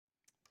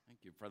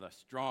Thank you for the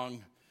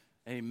strong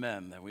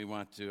amen that we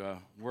want to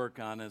work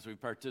on as we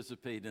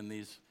participate in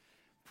these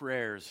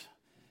prayers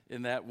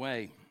in that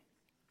way.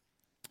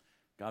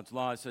 God's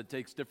law, I said,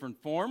 takes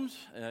different forms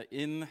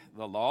in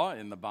the law,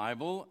 in the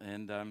Bible,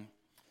 and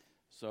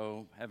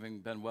so having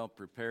been well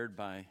prepared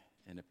by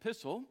an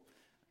epistle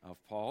of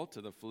Paul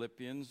to the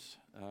Philippians,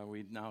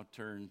 we now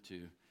turn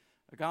to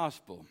a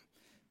gospel,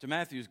 to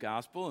Matthew's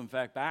gospel, in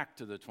fact, back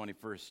to the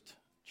 21st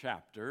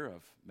chapter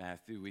of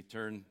Matthew. We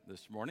turn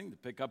this morning to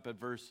pick up at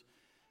verse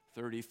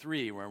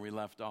 33 where we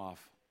left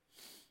off.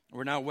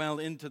 We're now well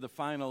into the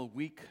final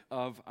week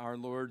of our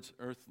Lord's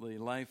earthly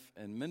life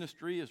and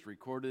ministry as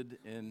recorded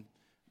in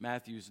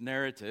Matthew's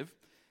narrative.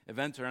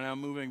 Events are now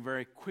moving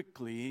very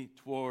quickly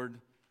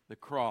toward the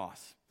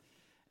cross,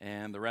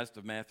 and the rest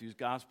of Matthew's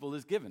gospel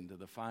is given to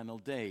the final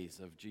days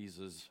of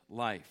Jesus'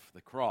 life,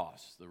 the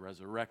cross, the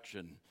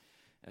resurrection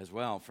as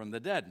well from the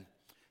dead.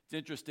 It's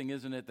interesting,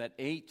 isn't it, that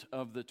 8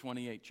 of the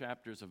 28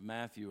 chapters of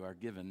Matthew are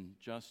given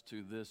just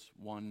to this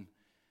one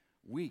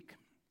week.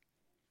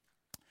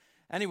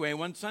 Anyway,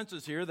 one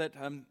senses here that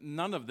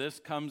none of this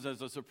comes as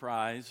a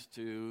surprise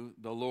to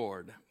the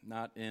Lord,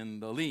 not in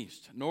the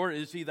least, nor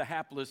is he the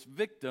hapless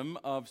victim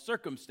of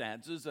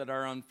circumstances that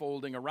are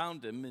unfolding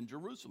around him in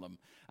Jerusalem.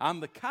 On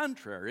the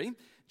contrary,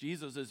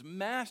 Jesus is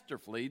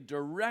masterfully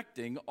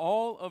directing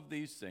all of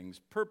these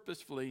things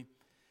purposefully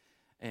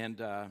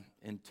and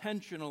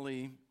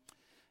intentionally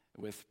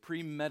with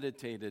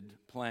premeditated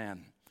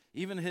plan.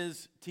 Even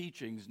his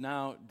teachings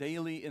now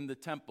daily in the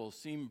temple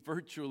seem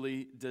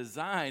virtually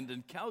designed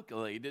and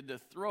calculated to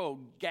throw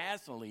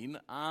gasoline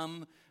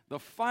on the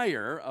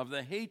fire of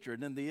the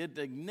hatred and the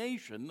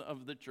indignation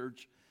of the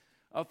church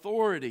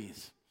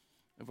authorities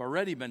who have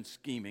already been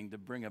scheming to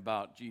bring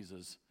about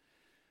Jesus'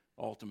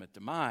 ultimate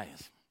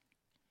demise.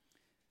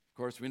 Of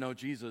course, we know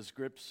Jesus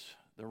grips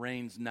the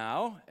reins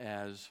now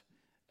as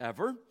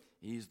ever.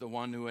 He's the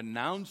one who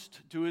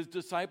announced to his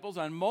disciples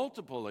on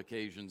multiple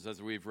occasions,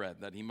 as we've read,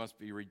 that he must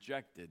be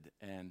rejected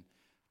and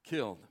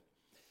killed.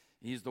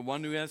 He's the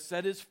one who has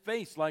set his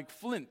face like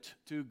flint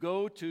to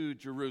go to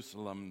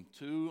Jerusalem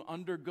to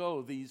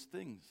undergo these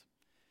things.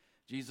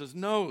 Jesus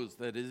knows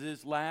that it is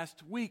his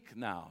last week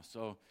now,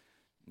 so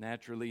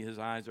naturally his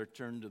eyes are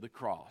turned to the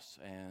cross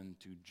and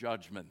to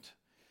judgment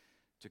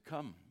to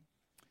come.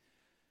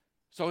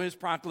 So his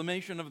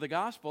proclamation of the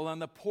gospel on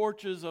the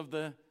porches of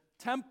the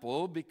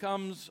temple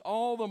becomes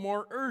all the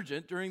more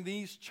urgent during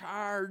these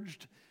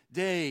charged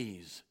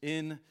days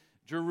in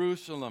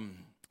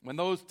Jerusalem, when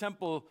those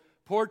temple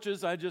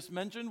porches I just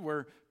mentioned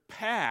were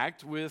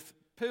packed with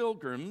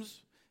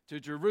pilgrims to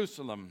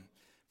Jerusalem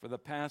for the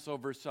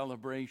Passover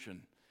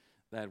celebration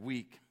that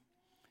week.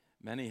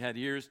 Many had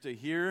ears to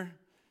hear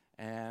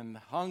and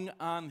hung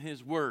on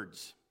his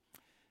words,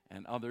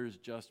 and others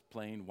just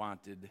plain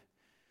wanted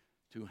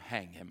to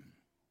hang him.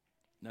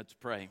 Let's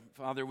pray.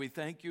 Father, we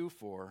thank you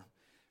for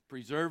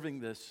preserving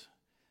this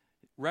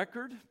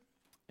record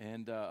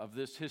and of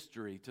this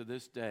history to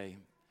this day,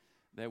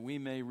 that we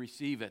may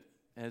receive it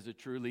as it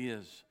truly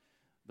is,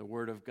 the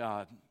Word of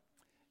God.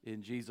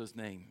 In Jesus'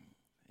 name,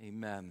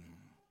 amen.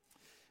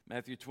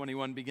 Matthew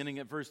 21, beginning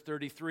at verse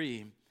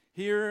 33.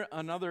 Here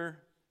another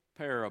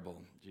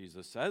parable,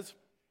 Jesus says.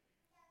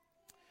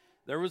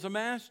 There was a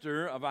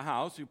master of a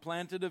house who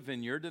planted a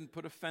vineyard and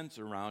put a fence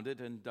around it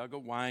and dug a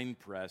wine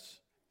press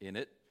in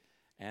it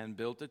and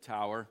built a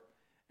tower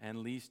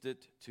and leased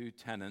it to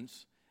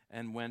tenants,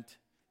 and went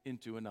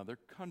into another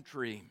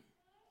country.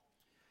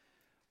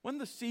 When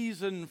the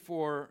season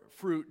for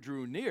fruit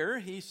drew near,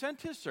 he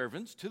sent his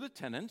servants to the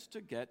tenants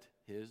to get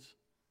his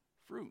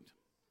fruit.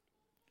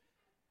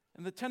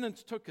 And the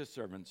tenants took his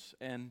servants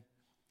and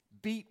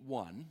beat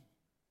one,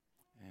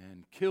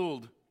 and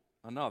killed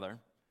another,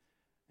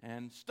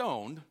 and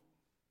stoned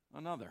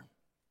another.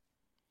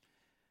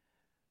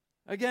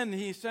 Again,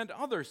 he sent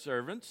other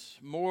servants,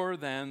 more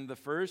than the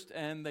first,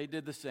 and they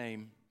did the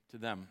same to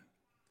them.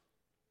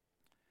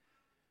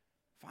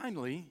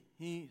 Finally,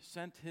 he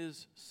sent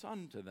his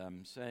son to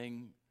them,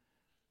 saying,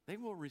 "They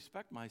will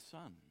respect my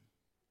son."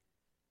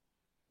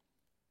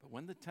 But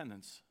when the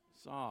tenants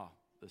saw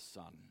the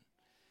son,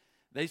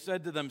 they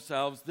said to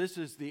themselves, "This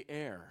is the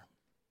heir.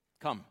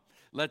 Come,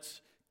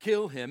 let's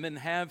kill him and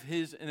have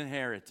his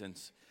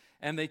inheritance."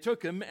 And they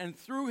took him and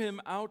threw him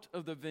out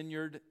of the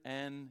vineyard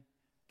and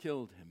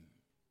killed him.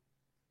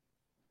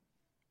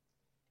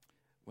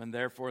 When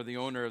therefore the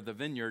owner of the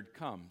vineyard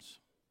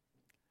comes,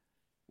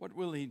 what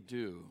will he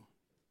do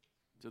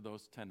to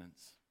those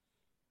tenants?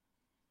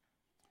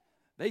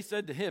 They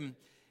said to him,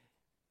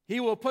 "He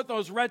will put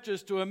those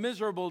wretches to a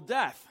miserable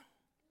death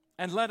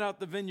and let out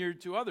the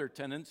vineyard to other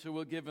tenants who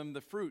will give him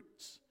the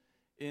fruits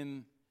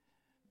in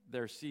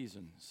their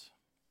seasons."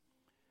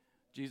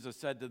 Jesus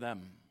said to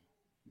them,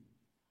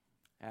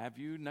 "Have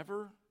you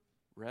never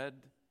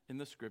read in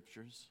the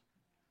Scriptures,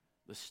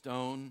 the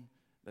stone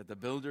that the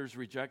builders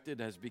rejected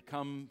has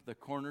become the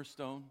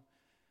cornerstone?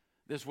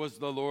 This was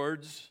the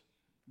Lord's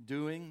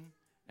doing,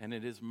 and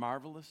it is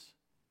marvelous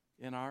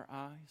in our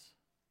eyes."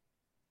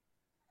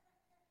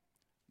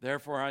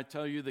 Therefore, I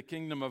tell you, the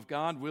kingdom of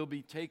God will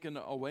be taken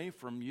away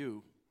from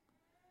you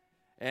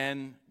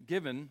and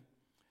given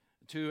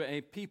to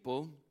a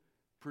people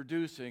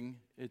producing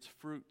its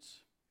fruits.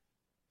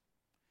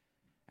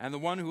 And the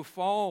one who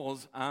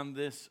falls on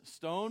this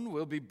stone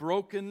will be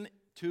broken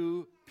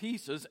to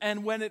pieces,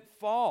 and when it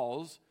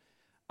falls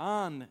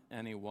on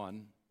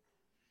anyone,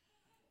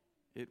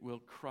 it will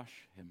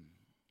crush him.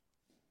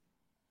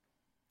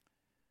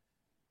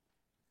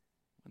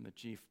 When the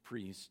chief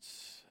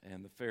priests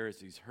and the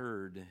Pharisees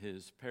heard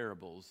his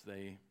parables,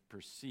 they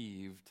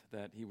perceived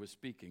that he was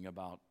speaking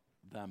about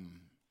them.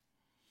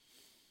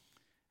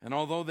 And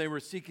although they were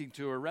seeking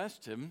to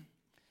arrest him,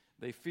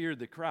 they feared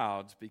the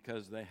crowds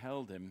because they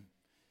held him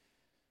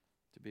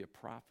to be a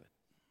prophet.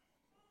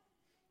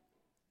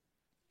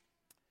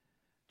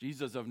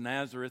 Jesus of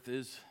Nazareth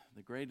is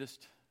the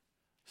greatest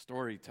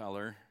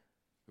storyteller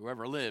who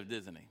ever lived,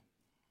 isn't he?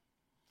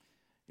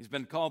 He's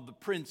been called the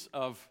Prince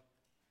of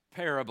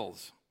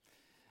Parables.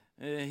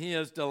 He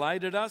has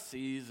delighted us,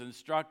 he's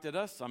instructed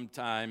us,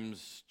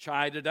 sometimes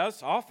chided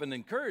us, often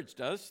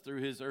encouraged us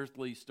through his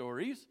earthly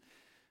stories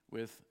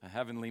with a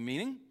heavenly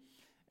meaning,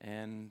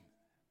 and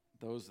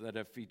those that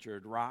have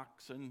featured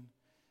rocks and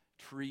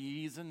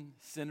trees and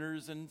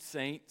sinners and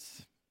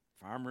saints,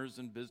 farmers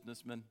and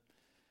businessmen,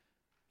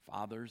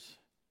 fathers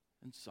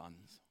and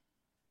sons.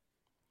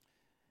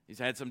 He's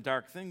had some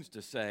dark things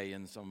to say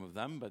in some of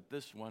them, but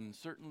this one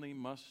certainly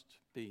must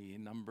be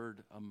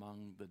numbered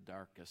among the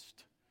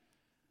darkest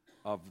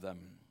of them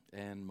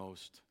and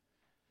most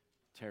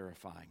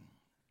terrifying.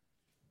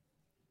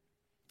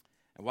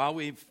 And while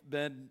we've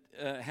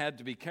had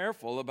to be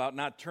careful about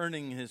not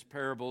turning his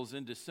parables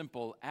into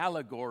simple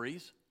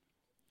allegories,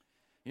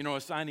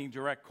 assigning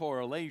direct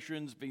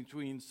correlations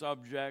between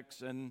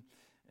subjects and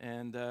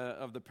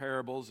of the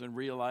parables and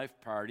real life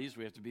parties,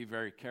 we have to be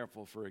very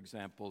careful, for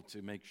example,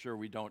 to make sure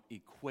we don't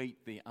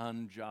equate the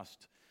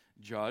unjust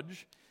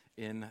judge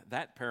in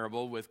that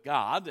parable with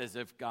God as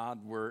if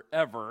God were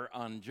ever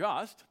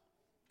unjust.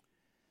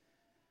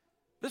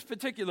 This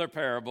particular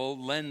parable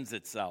lends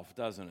itself,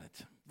 doesn't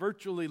it?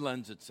 Virtually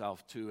lends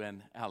itself to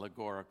an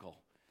allegorical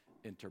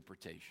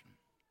interpretation.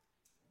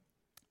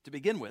 To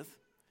begin with,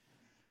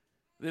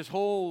 this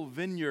whole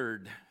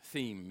vineyard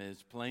theme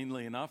is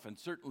plainly enough and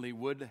certainly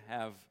would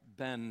have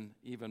been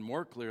even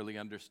more clearly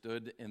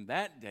understood in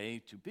that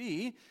day to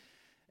be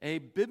a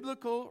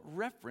biblical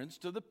reference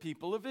to the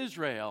people of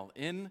Israel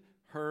in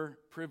her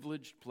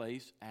privileged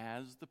place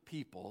as the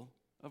people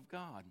of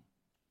God.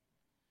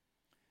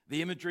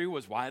 The imagery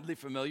was widely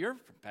familiar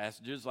from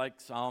passages like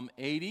Psalm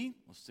 80.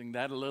 We'll sing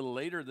that a little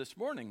later this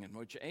morning, in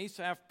which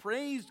Asaph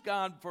praised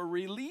God for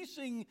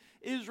releasing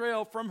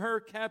Israel from her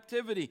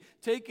captivity,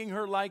 taking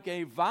her like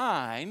a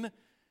vine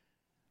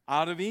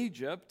out of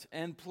Egypt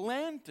and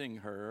planting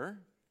her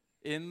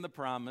in the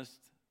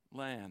promised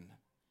land.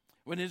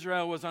 When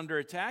Israel was under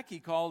attack, he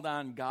called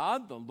on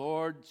God, the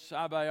Lord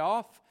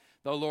Sabaoth,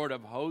 the Lord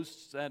of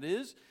hosts, that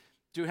is,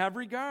 to have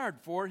regard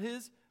for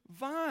his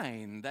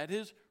vine that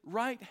his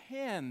right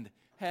hand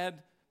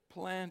had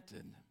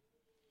planted.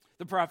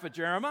 The prophet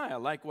Jeremiah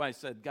likewise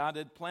said God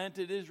had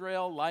planted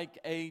Israel like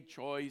a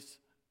choice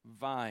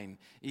vine.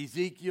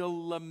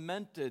 Ezekiel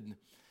lamented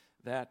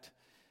that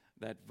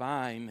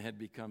vine had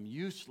become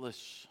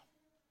useless,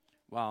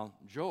 while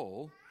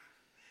Joel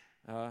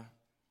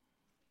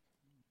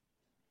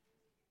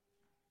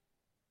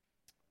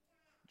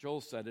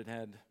said it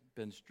had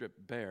been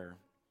stripped bare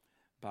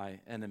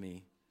by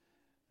enemy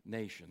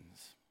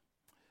nations.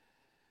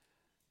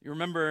 You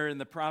remember in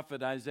the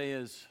prophet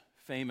Isaiah's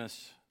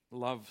famous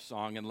love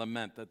song and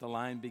lament that the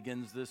line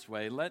begins this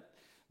way: "Let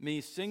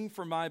me sing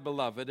for my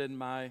beloved in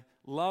my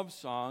love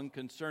song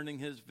concerning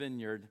his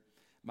vineyard.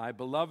 My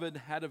beloved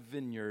had a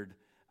vineyard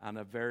on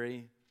a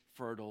very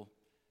fertile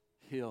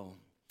hill."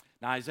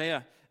 Now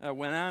Isaiah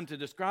went on to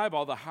describe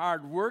all the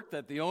hard work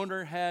that the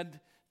owner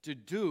had to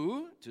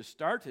do to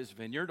start his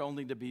vineyard,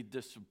 only to be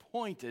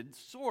disappointed,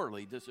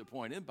 sorely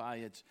disappointed by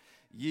its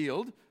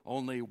yield,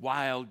 only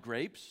wild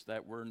grapes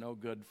that were no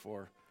good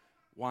for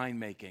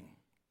winemaking.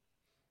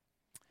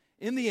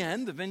 In the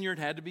end, the vineyard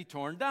had to be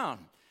torn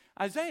down.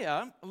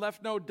 Isaiah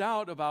left no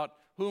doubt about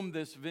whom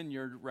this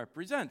vineyard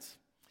represents.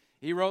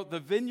 He wrote, "The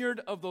vineyard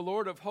of the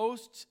Lord of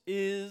hosts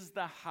is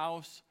the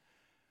house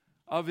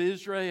of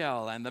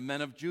Israel, and the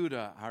men of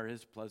Judah are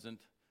his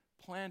pleasant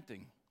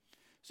planting."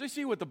 So you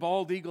see what the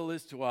bald eagle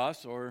is to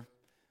us, or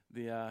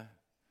the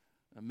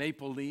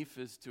maple leaf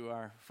is to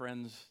our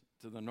friends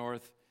to the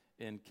north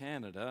in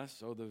Canada.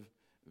 So the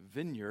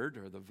vineyard,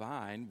 or the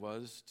vine,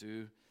 was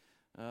to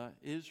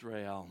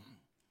Israel.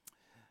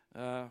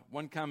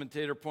 One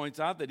commentator points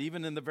out that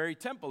even in the very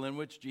temple in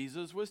which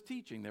Jesus was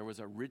teaching, there was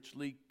a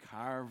richly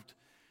carved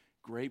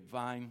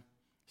grapevine,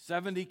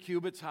 70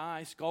 cubits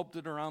high,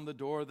 sculpted around the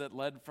door that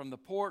led from the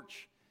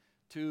porch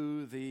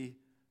to the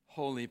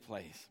holy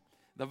place.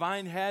 The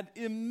vine had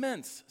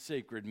immense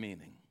sacred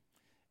meaning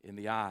in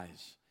the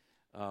eyes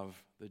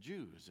of the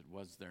Jews. It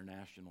was their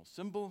national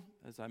symbol,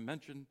 as I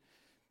mentioned,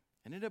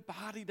 and it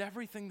embodied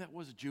everything that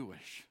was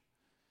Jewish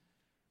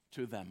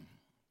to them.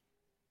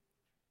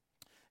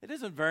 It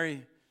isn't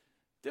very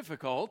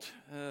difficult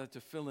to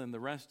fill in the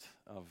rest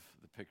of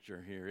the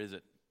picture here, is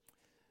it?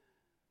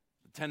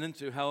 The tenants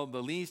who held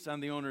the lease on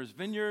the owner's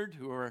vineyard,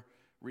 who were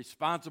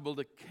responsible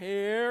to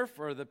care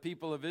for the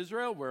people of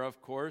Israel, were,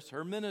 of course,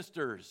 her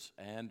ministers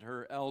and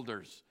her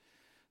elders,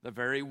 the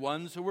very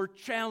ones who were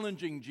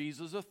challenging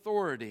Jesus'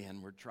 authority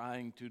and were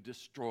trying to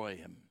destroy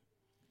him.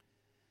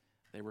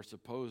 They were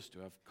supposed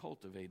to have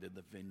cultivated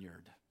the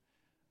vineyard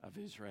of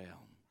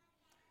Israel,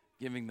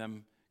 giving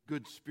them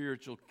good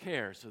spiritual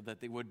care so that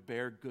they would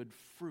bear good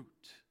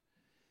fruit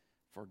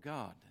for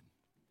God and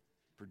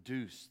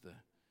produce the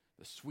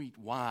sweet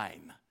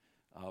wine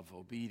of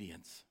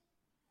obedience.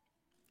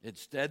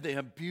 Instead, they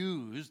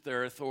abused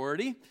their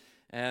authority,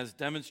 as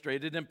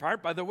demonstrated in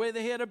part by the way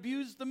they had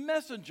abused the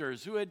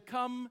messengers who had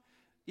come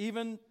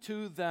even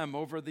to them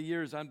over the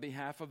years on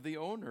behalf of the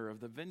owner of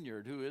the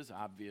vineyard, who is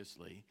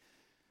obviously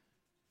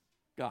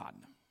God.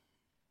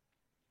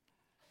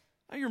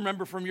 Now, you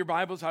remember from your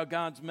Bibles how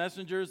God's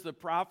messengers, the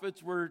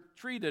prophets, were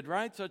treated,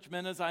 right? Such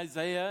men as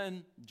Isaiah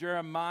and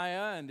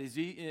Jeremiah and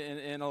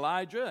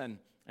Elijah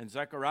and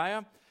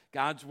Zechariah.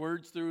 God's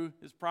words through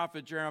his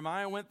prophet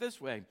Jeremiah went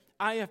this way: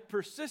 I have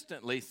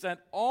persistently sent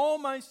all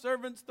my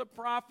servants the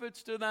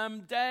prophets to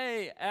them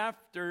day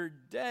after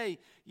day,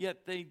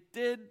 yet they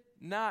did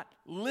not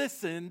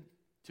listen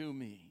to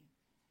me.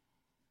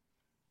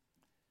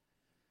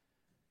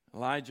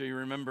 Elijah, you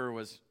remember,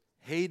 was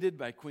hated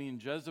by Queen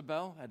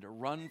Jezebel, had to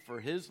run for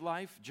his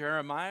life.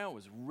 Jeremiah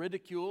was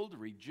ridiculed,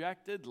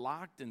 rejected,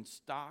 locked in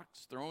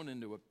stocks, thrown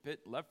into a pit,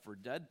 left for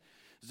dead.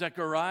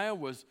 Zechariah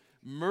was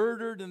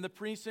murdered in the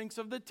precincts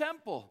of the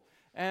temple.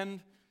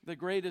 And the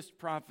greatest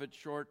prophet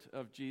short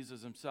of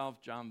Jesus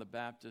himself, John the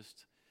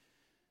Baptist,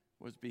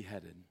 was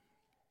beheaded.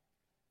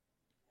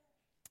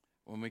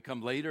 When we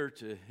come later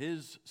to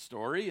his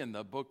story in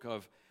the book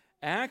of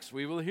Acts,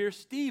 we will hear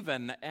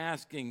Stephen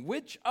asking,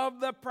 which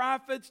of the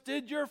prophets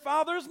did your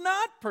fathers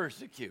not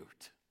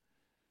persecute?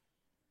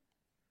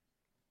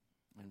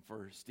 And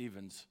for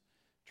Stephen's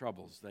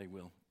troubles, they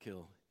will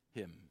kill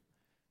him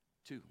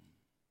too.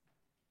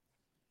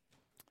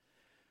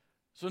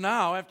 So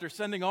now, after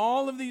sending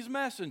all of these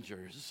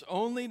messengers,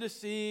 only to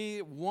see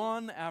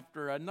one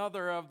after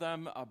another of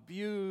them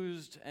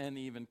abused and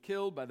even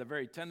killed by the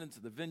very tenants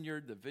of the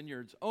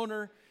vineyard's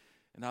owner,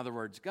 in other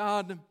words,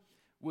 God,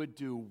 would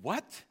do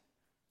what?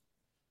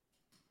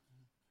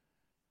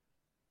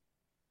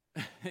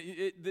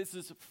 This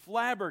is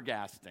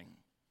flabbergasting,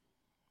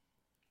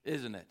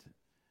 isn't it?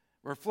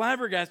 We're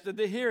flabbergasted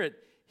to hear it.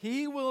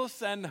 He will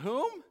send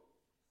whom?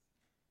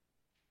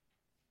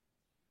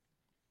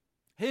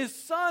 His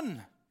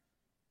son.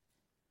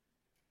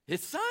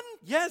 His son?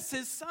 Yes,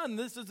 his son.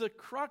 This is the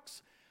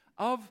crux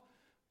of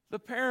the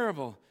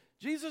parable.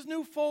 Jesus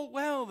knew full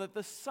well that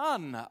the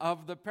son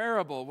of the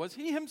parable was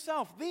he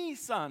himself, the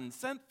Son,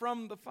 sent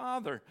from the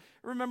Father.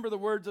 Remember the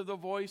words of the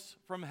voice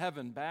from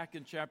heaven back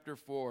in chapter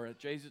 4 at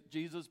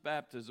Jesus'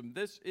 baptism.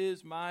 This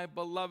is my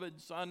beloved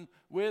Son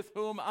with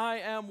whom I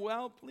am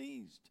well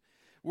pleased.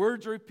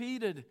 Words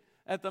repeated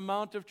at the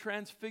Mount of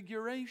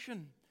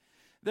Transfiguration.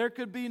 There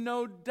could be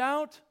no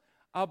doubt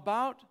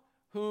about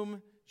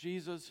whom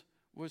Jesus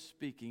was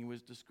speaking. He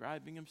was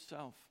describing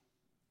himself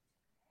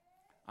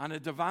on a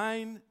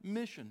divine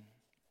mission.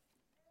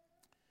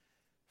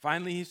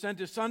 Finally, he sent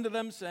his son to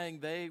them, saying,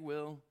 they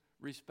will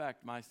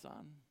respect my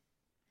son.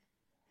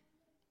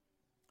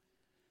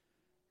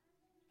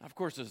 Of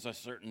course, there's a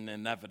certain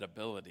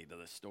inevitability to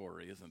the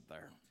story, isn't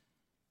there?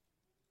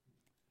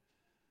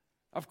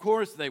 Of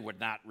course, they would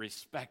not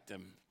respect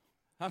him.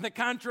 On the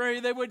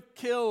contrary, they would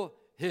kill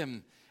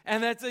him.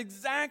 And that's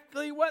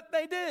exactly what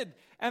they did.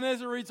 And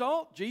as a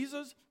result,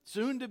 Jesus,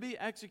 soon to be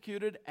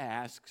executed,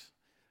 asks,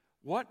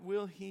 what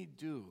will he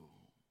do?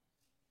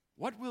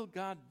 What will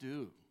God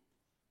do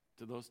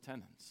to those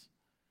tenants?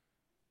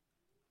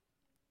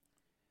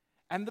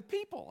 And the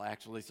people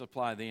actually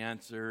supply the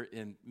answer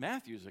in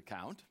Matthew's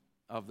account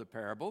of the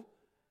parable.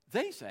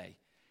 They say,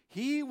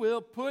 he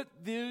will put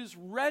these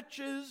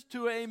wretches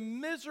to a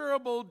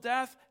miserable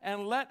death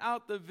and let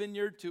out the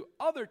vineyard to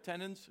other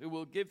tenants who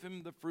will give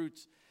him the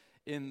fruits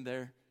in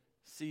their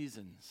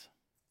seasons.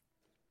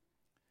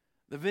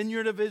 The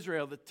vineyard of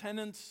Israel, the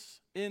tenants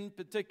in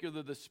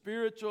particular, the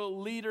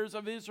spiritual leaders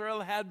of Israel,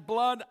 had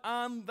blood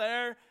on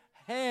their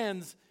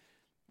hands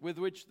with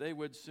which they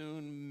would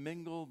soon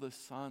mingle the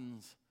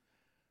Son's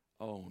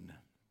own.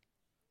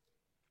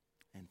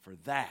 And for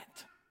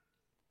that,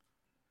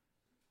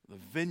 the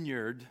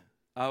vineyard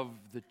of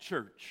the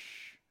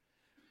church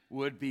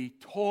would be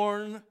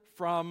torn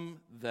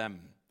from them,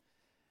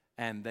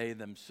 and they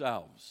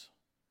themselves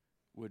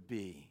would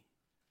be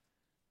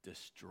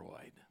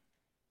destroyed.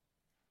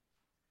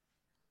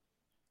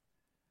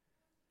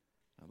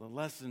 Now, the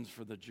lessons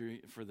for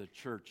the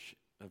church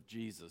of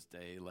Jesus'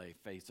 day lay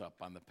face up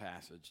on the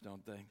passage,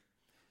 don't they?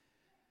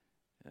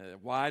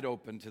 Wide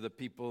open to the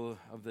people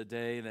of the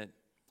day, that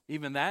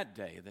even that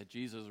day that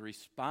Jesus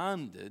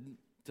responded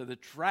to the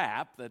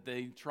trap that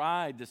they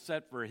tried to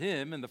set for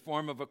him in the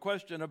form of a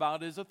question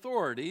about his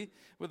authority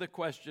with a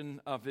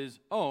question of his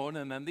own,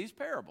 and then these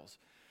parables.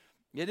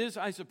 it is,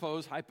 I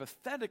suppose,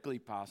 hypothetically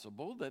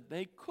possible that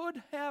they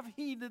could have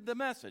heeded the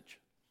message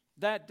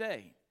that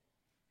day,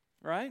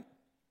 right?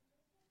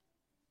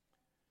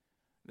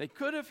 They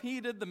could have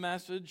heeded the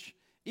message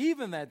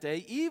even that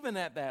day, even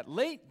at that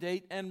late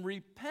date, and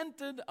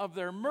repented of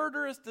their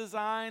murderous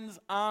designs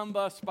on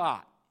the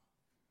spot.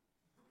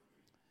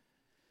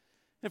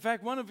 In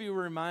fact, one of you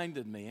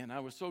reminded me, and I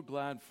was so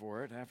glad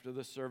for it after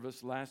the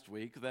service last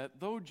week, that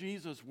though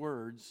Jesus'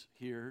 words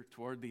here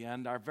toward the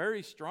end are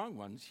very strong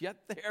ones, yet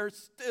they are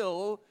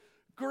still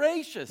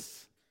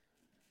gracious.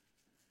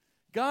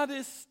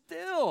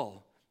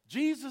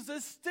 Jesus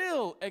is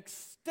still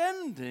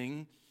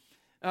extending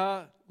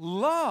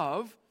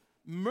love,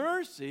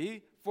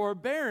 mercy,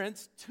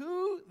 forbearance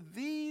to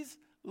these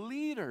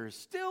leaders,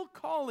 still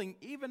calling,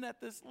 even at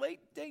this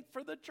late date,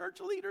 for the church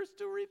leaders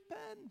to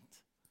repent.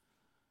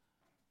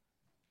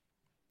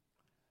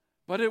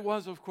 But it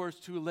was, of course,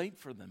 too late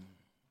for them.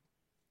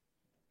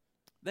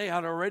 They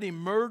had already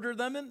murdered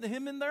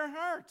him in their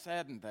hearts,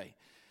 hadn't they?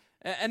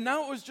 And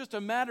now it was just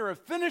a matter of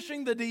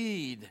finishing the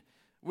deed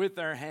with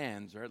their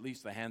hands, or at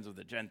least the hands of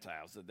the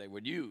Gentiles that they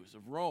would use,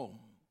 of Rome.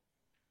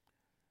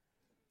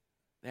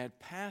 They had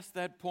passed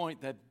that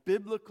point, that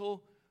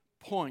biblical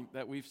point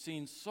that we've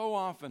seen so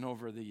often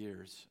over the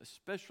years,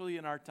 especially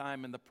in our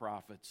time in the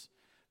prophets,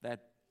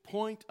 that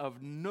point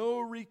of no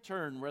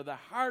return where the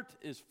heart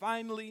is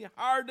finally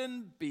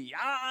hardened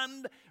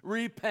beyond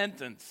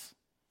repentance.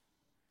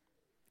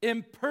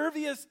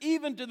 Impervious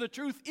even to the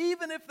truth,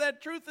 even if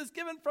that truth is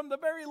given from the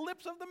very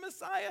lips of the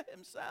Messiah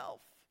himself.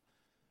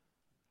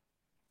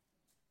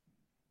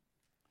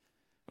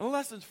 The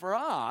lessons for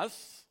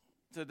us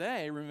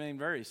today remain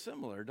very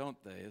similar,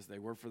 don't they, as they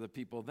were for the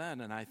people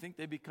then. And I think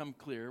they become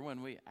clear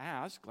when we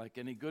ask, like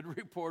any good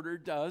reporter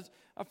does,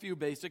 a few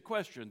basic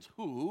questions.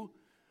 Who,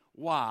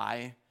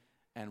 why,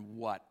 and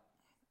what?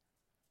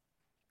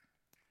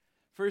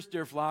 First,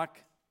 dear flock,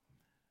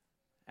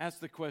 ask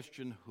the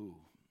question who.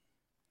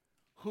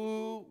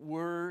 Who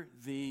were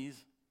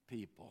these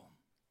people?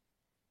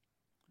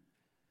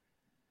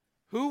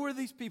 Who were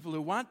these people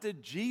who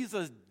wanted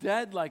Jesus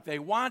dead like they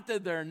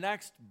wanted their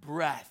next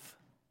breath?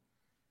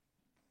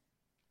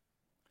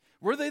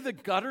 Were they the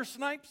gutter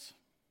snipes?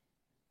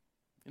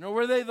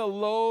 Were they the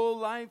low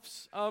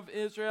lifes of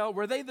Israel?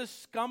 Were they the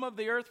scum of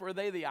the earth? Were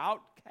they the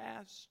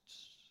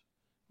outcasts?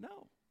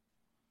 No.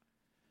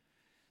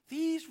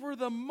 These were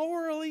the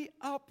morally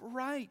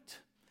upright,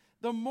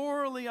 the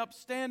morally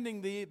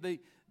upstanding, the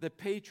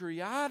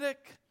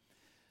patriotic,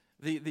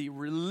 the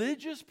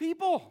religious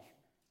people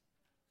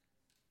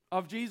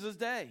of Jesus'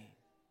 day.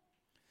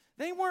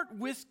 They weren't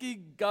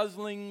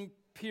whiskey-guzzling,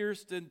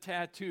 pierced and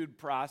tattooed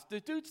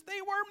prostitutes.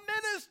 They were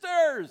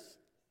ministers.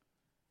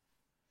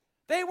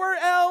 They were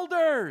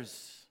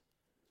elders.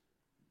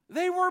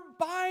 They were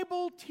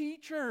Bible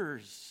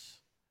teachers.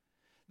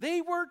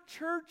 They were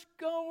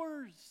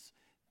churchgoers.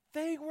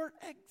 They were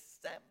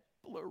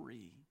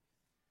exemplary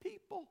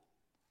people.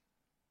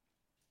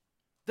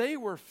 They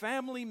were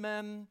family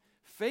men,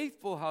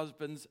 faithful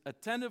husbands,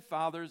 attentive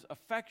fathers,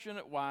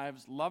 affectionate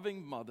wives,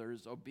 loving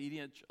mothers,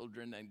 obedient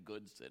children, and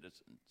good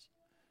citizens.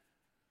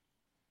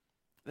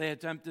 They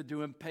attempted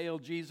to impale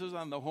Jesus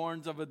on the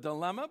horns of a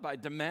dilemma by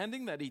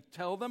demanding that he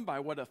tell them by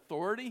what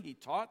authority he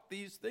taught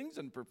these things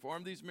and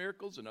performed these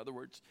miracles. In other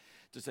words,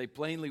 to say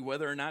plainly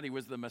whether or not he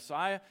was the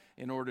Messiah,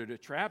 in order to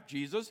trap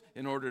Jesus,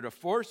 in order to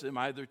force him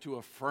either to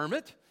affirm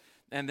it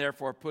and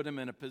therefore put him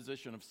in a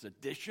position of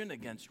sedition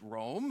against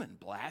Rome and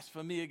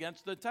blasphemy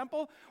against the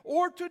temple,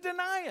 or to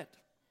deny it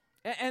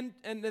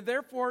and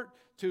therefore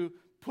to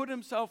put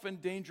himself in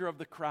danger of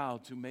the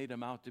crowds who made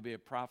him out to be a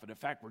prophet. In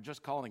fact, we're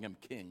just calling him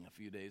king a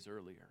few days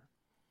earlier.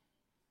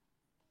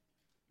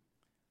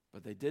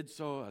 But they did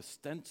so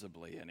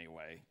ostensibly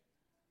anyway,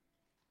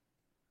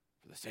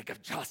 for the sake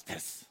of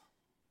justice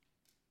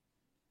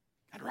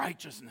and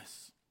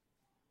righteousness.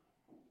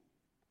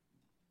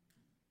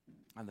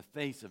 On the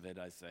face of it,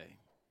 I say.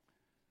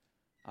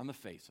 On the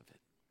face of it.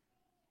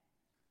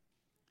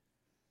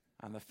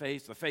 On the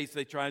face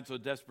they tried so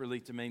desperately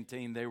to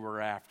maintain, they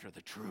were after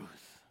the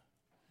truth.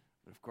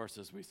 But of course,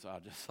 as we saw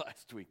just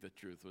last week, the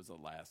truth was the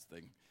last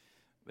thing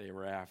they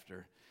were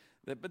after.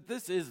 But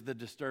this is the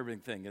disturbing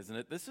thing, isn't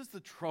it? This is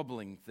the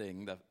troubling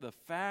thing, the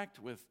fact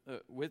with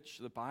which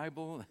the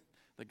Bible,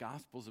 the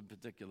Gospels in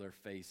particular,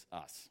 face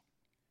us.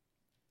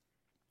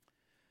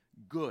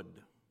 Good,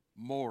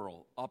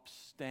 moral,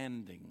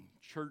 upstanding,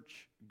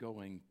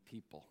 church-going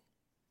people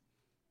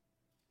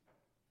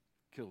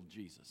killed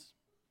Jesus.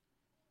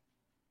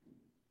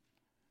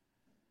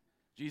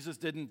 Jesus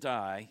didn't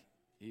die.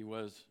 He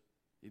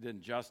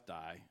didn't just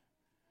die.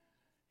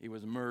 He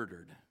was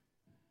murdered.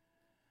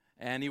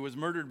 And he was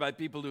murdered by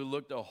people who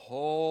looked a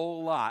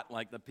whole lot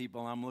like the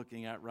people I'm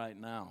looking at right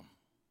now.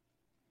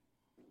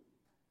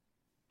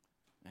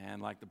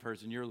 And like the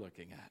person you're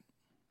looking at.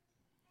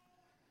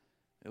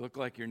 They look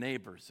like your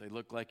neighbors. They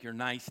look like your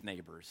nice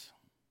neighbors.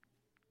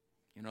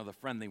 The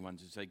friendly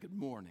ones who say good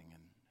morning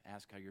and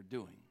ask how you're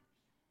doing.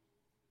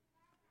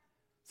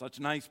 Such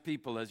nice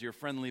people as your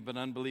friendly but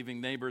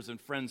unbelieving neighbors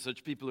and friends,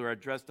 such people who are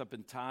dressed up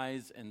in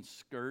ties and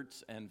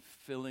skirts and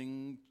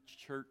filling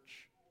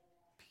church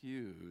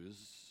pews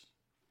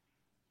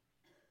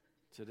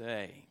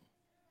today.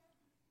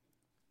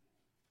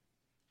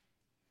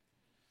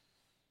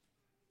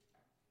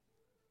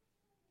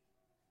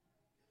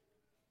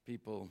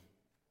 People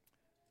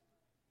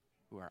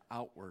who are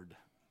outward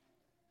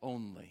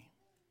only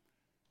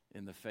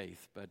in the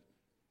faith, but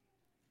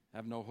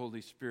have no Holy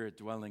Spirit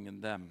dwelling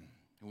in them,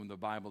 whom the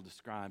Bible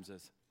describes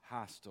as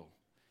hostile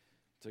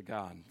to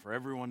God. For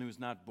everyone who is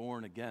not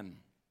born again,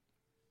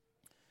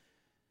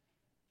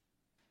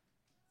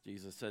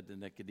 Jesus said to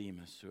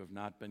Nicodemus, who have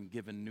not been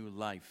given new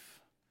life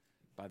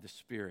by the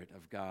Spirit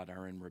of God,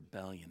 are in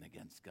rebellion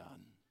against God.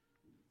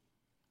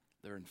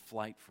 They're in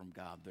flight from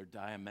God. They're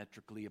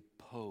diametrically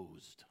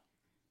opposed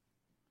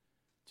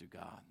to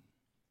God.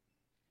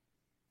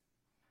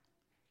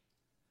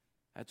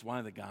 That's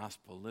why the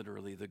gospel,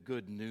 literally, the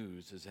good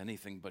news, is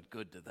anything but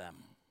good to them.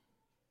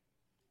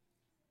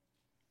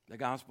 The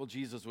gospel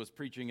Jesus was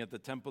preaching at the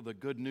temple, the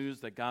good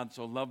news that God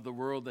so loved the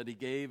world that he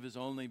gave his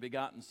only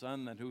begotten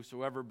Son, that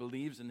whosoever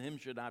believes in him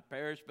should not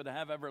perish but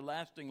have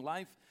everlasting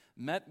life,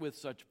 met with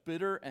such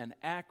bitter and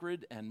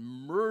acrid and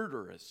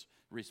murderous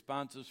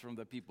responses from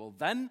the people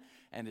then,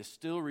 and is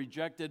still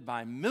rejected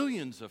by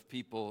millions of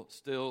people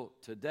still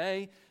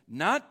today,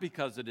 not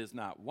because it is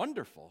not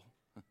wonderful.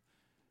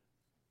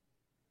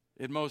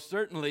 It most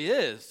certainly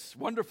is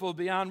wonderful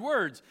beyond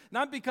words,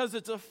 not because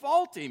it's a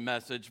faulty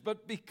message,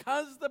 but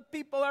because the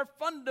people are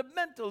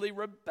fundamentally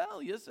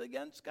rebellious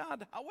against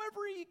God,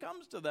 however he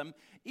comes to them,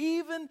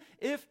 even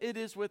if it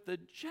is with the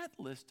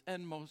gentlest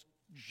and most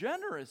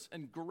generous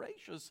and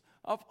gracious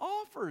of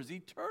offers,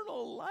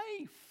 eternal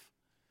life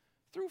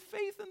through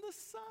faith in the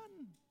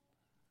Son.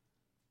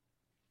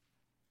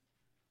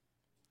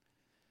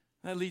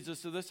 That leads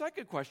us to the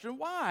second question.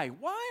 Why?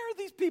 Why are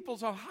these people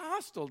so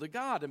hostile to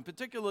God, and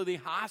particularly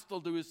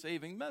hostile to his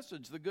saving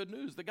message, the good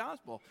news, the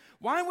gospel?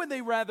 Why would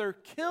they rather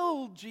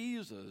kill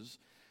Jesus?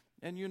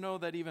 And you know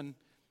that even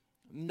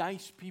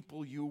nice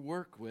people you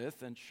work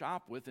with and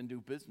shop with and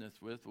do business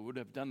with would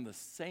have done the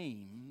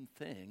same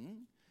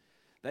thing.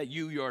 That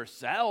you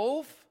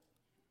yourself,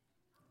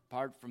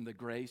 apart from the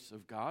grace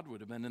of God,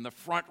 would have been in the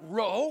front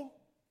row,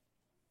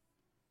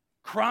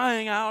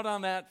 crying out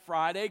on that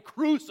Friday,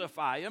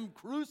 crucify him,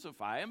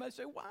 crucify him. I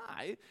say,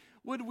 why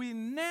would we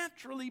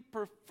naturally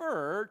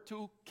prefer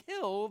to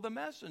kill the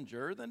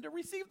messenger than to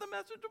receive the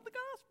message of the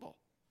gospel?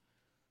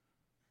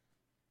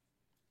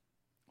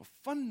 Well,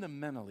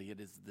 fundamentally, it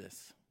is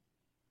this: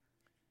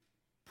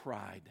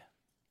 pride.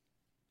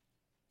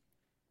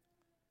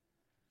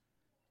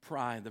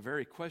 Pride, the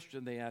very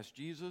question they asked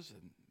Jesus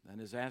and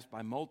is asked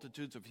by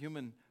multitudes of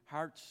human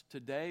hearts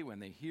today when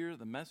they hear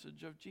the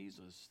message of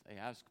Jesus. They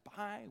ask,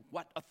 by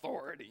what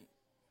authority?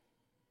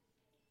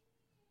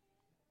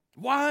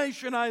 Why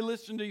should I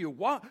listen to you?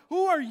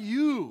 Who are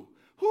you?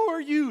 Who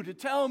are you to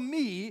tell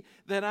me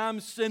that I'm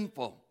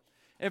sinful?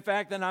 In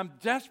fact, that I'm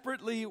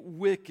desperately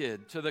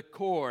wicked to the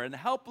core and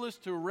helpless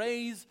to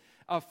raise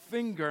a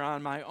finger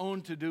on my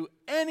own to do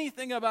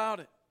anything about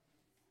it.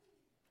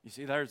 You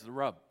see, there's the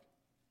rub.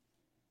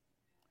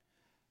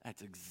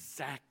 That's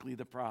exactly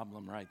the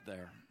problem right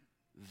there.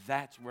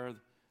 That's where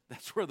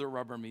the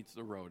rubber meets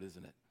the road,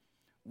 isn't it?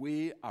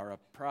 We are a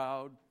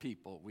proud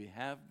people. We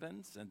have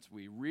been since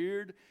we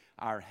reared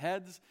our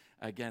heads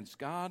against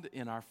God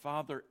in our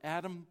father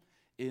Adam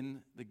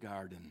in the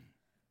garden.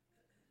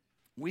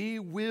 We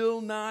will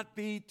not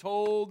be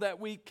told that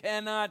we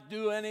cannot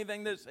do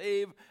anything to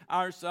save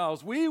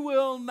ourselves. We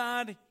will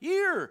not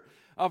hear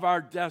of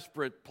our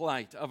desperate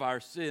plight, of our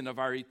sin, of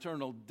our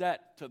eternal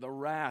debt to the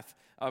wrath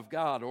of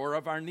God, or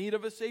of our need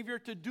of a Savior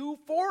to do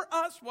for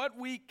us what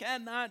we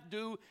cannot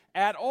do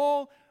at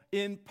all,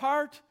 in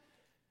part,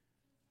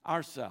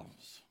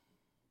 ourselves.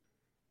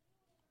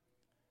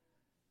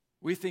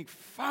 We think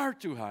far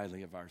too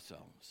highly of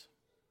ourselves,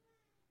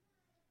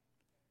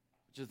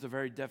 which is the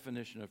very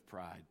definition of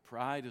pride.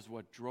 Pride is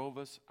what drove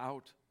us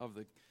out of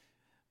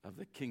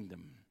the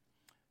kingdom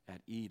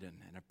at Eden,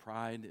 and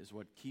pride is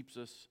what keeps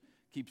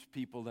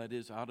people, that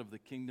is, out of the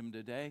kingdom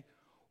today,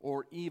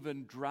 or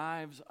even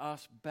drives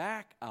us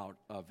back out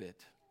of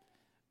it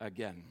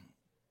again.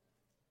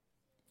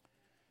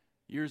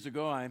 Years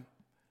ago, I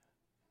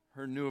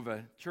knew of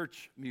a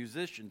church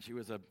musician. She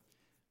was a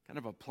kind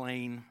of a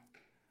plain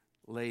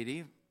lady,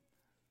 as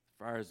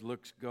far as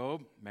looks go,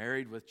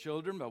 married with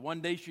children, but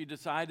one day she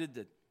decided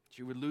that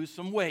she would lose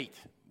some weight,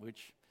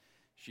 which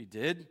she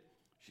did.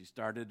 She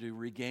started to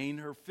regain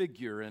her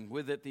figure, and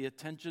with it the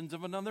attentions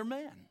of another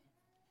man.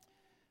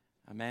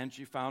 A man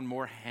she found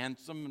more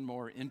handsome and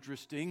more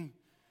interesting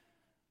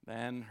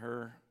than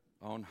her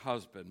own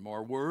husband,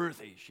 more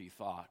worthy, she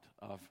thought,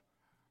 of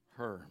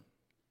her.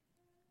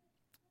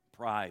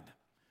 Pride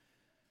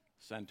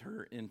sent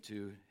her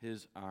into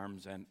his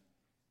arms and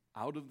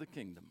out of the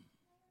kingdom,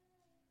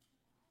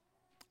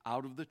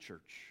 out of the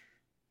church,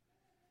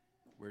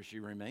 where she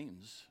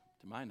remains,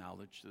 to my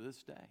knowledge, to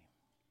this day.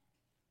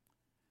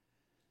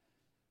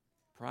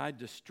 Pride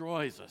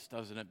destroys us,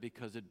 doesn't it?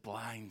 Because it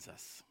blinds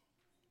us.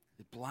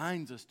 It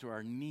blinds us to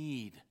our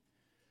need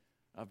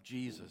of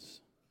Jesus.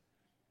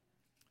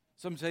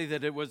 Some say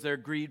that it was their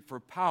greed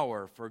for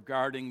power, for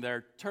guarding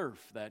their turf,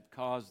 that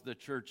caused the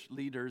church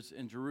leaders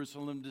in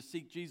Jerusalem to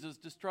seek Jesus'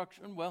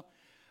 destruction. Well,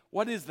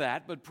 what is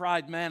that but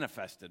pride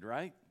manifested,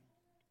 right?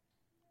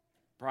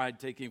 Pride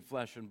taking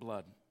flesh and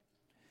blood.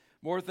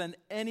 More than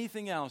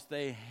anything else,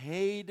 they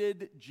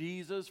hated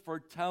Jesus for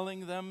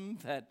telling them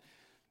that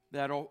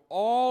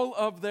all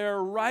of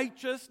their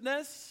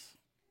righteousness,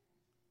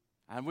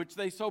 on which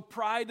they so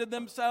prided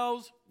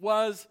themselves,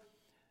 was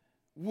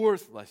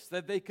worthless,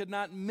 that they could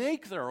not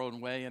make their own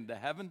way into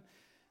heaven,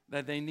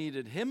 that they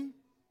needed Him,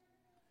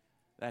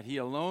 that He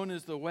alone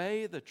is the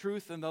way, the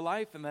truth, and the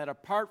life, and that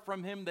apart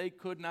from Him they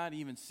could not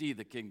even see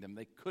the kingdom.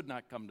 They could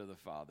not come to the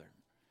Father.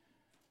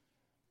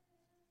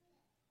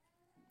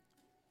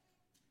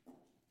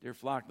 Dear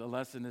flock, the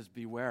lesson is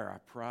beware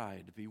our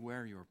pride.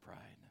 Beware your pride.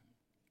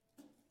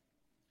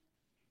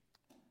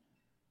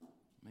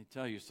 Let me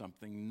tell you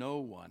something. No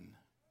one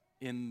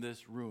in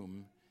this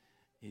room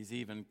is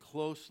even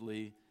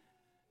closely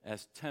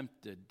as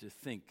tempted to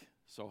think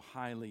so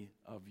highly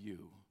of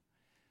you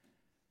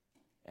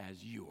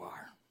as you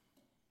are.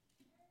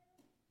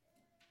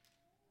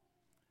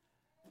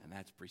 And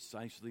that's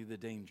precisely the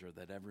danger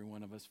that every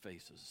one of us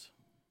faces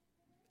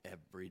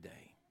every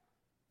day.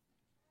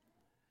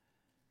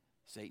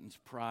 Satan's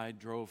pride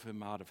drove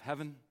him out of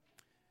heaven.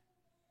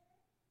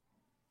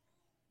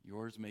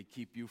 Yours may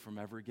keep you from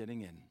ever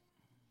getting in.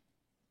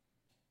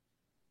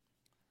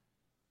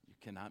 You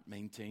cannot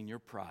maintain your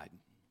pride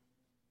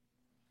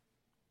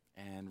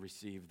and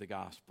receive the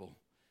gospel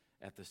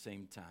at the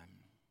same time.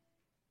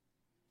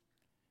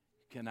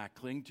 You cannot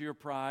cling to your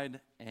pride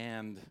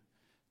and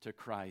to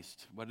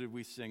Christ. What did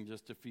we sing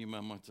just a few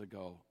moments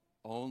ago?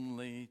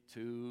 Only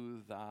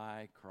to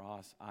thy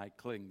cross I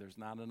cling. There's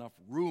not enough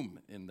room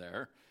in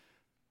there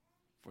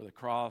for the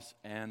cross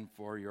and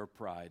for your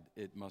pride.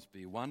 It must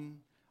be one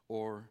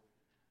or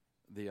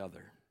the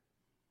other.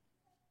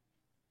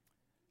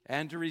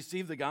 And to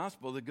receive the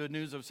gospel, the good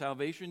news of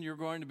salvation, you're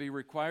going to be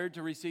required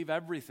to receive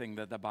everything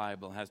that the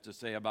Bible has to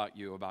say about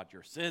you, about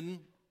your sin,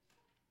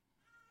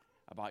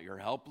 about your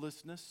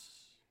helplessness,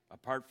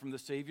 apart from the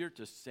Savior,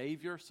 to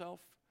save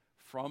yourself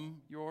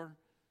from your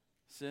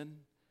sin.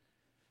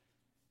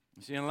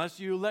 You see, unless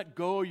you let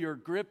go your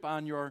grip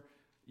on your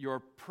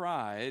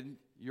pride,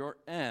 your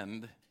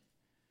end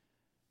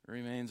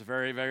remains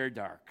very, very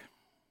dark.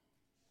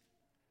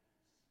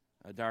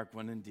 A dark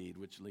one indeed,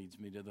 which leads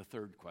me to the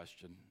third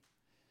question.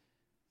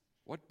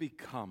 What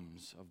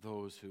becomes of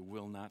those who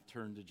will not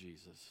turn to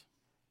Jesus?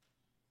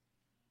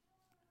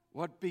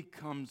 What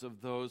becomes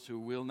of those who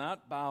will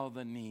not bow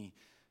the knee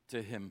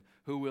to Him,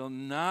 who will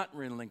not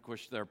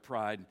relinquish their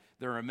pride,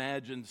 their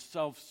imagined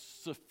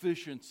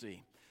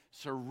self-sufficiency,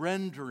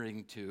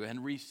 surrendering to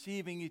and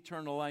receiving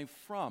eternal life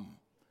from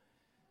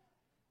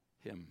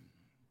Him?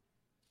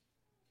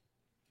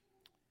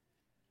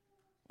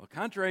 Well,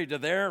 contrary to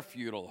their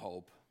futile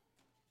hope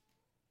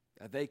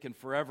that they can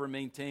forever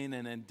maintain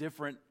an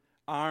indifferent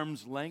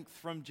arm's length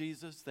from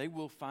Jesus, they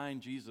will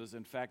find Jesus,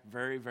 in fact,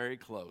 very, very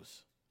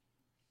close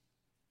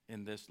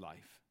in this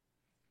life.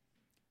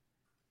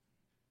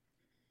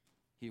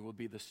 He will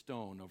be the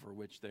stone over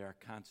which they are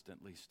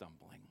constantly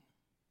stumbling,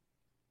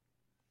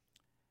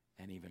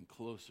 and even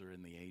closer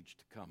in the age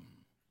to come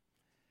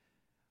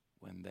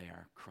when they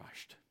are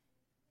crushed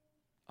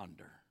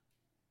under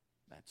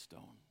that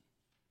stone.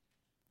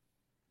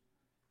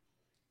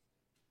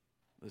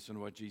 Listen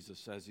to what Jesus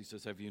says. He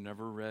says, have you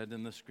never read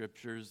in the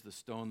scriptures, the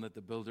stone that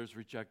the builders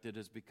rejected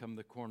has become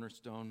the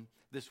cornerstone?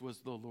 This was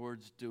the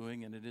Lord's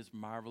doing, and it is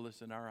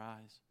marvelous in our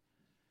eyes.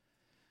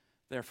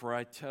 Therefore,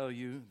 I tell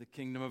you, the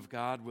kingdom of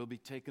God will be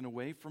taken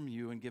away from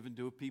you and given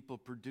to a people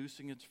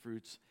producing its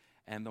fruits,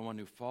 and the one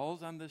who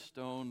falls on this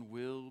stone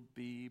will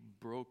be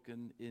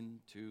broken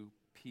into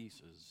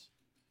pieces.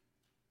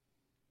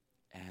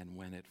 And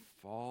when it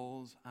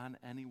falls on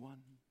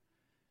anyone,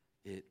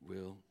 it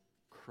will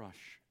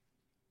crush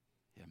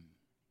him.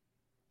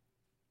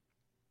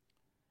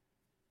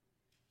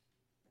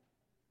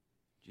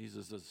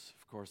 Jesus is,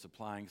 of course,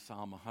 applying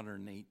Psalm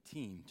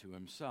 118 to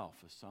himself,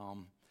 a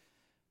psalm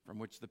from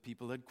which the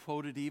people had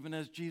quoted even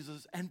as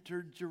Jesus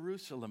entered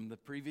Jerusalem the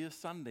previous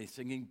Sunday,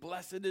 singing,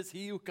 "Blessed is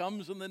he who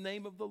comes in the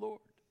name of the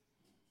Lord."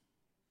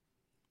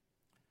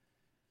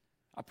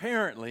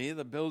 Apparently,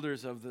 the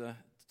builders of the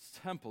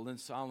temple in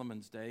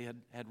Solomon's day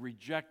had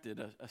rejected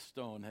a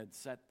stone, had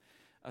set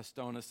a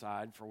stone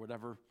aside for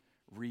whatever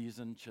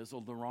reason,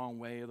 chiseled the wrong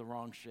way or the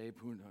wrong shape.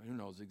 Who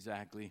knows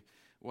exactly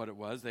what it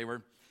was? They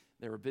were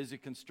busy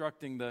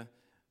constructing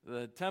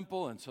the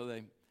temple, and so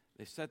they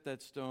set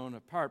that stone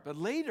apart. But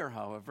later,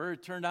 however,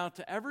 it turned out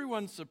to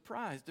everyone's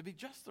surprise to be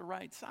just the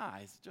right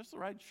size, just the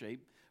right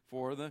shape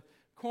for the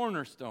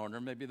cornerstone, or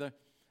maybe the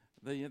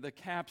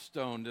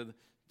capstone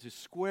to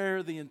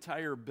square the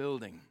entire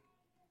building.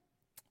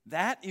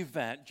 That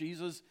event,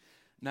 Jesus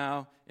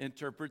now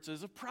interprets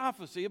as a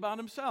prophecy about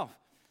himself.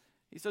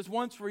 He says,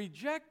 once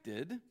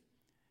rejected,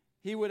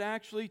 he would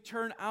actually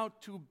turn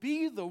out to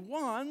be the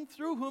one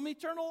through whom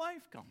eternal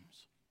life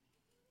comes.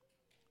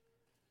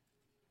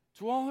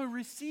 To all who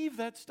receive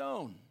that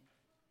stone,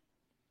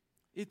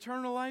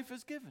 eternal life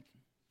is given.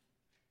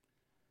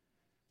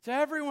 To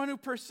everyone who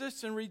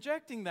persists in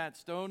rejecting that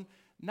stone,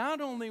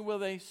 not only will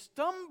they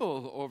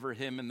stumble over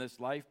him in this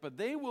life, but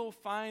they will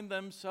find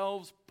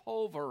themselves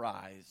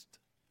pulverized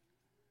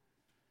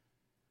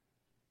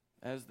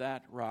as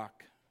that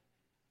rock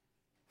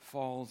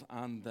falls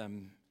on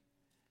them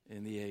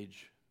in the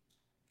age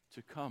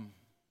to come.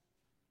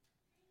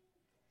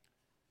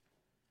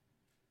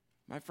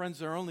 My friends,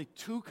 there are only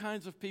two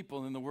kinds of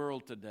people in the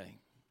world today.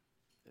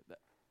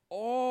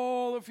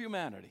 All of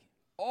humanity,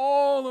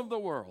 all of the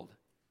world,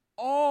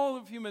 all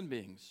of human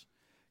beings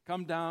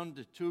come down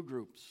to two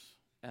groups,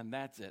 and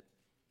that's it.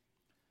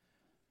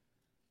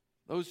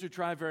 Those who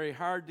try very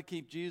hard to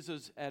keep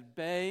Jesus at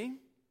bay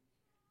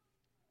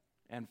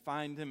and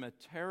find him a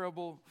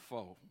terrible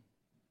foe,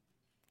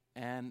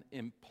 an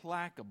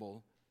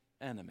implacable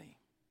enemy.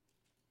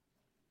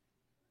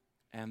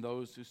 And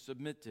those who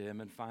submit to him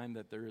and find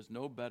that there is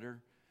no better,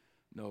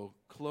 no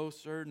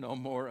closer, no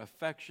more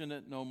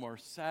affectionate, no more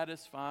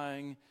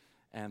satisfying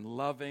and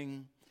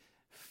loving,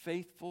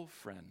 faithful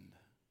friend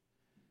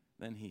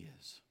than he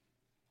is.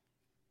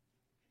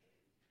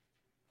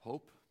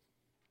 Hope,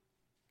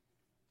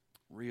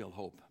 real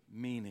hope,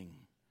 meaning,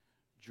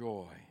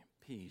 joy,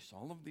 peace,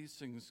 all of these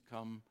things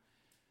come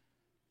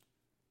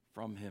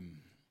from him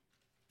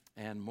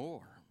and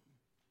more,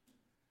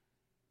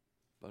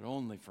 but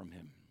only from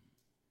him.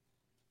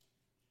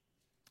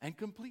 And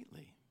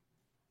completely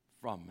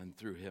from and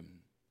through him.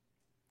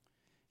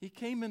 He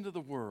came into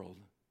the world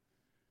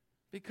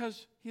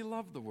because he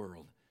loved the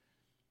world.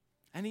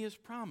 And he has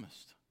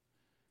promised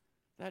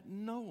that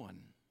no one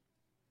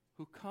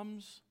who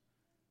comes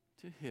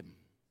to him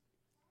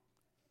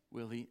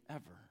will he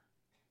ever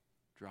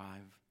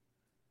drive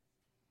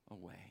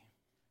away.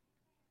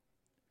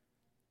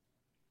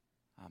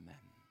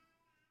 Amen.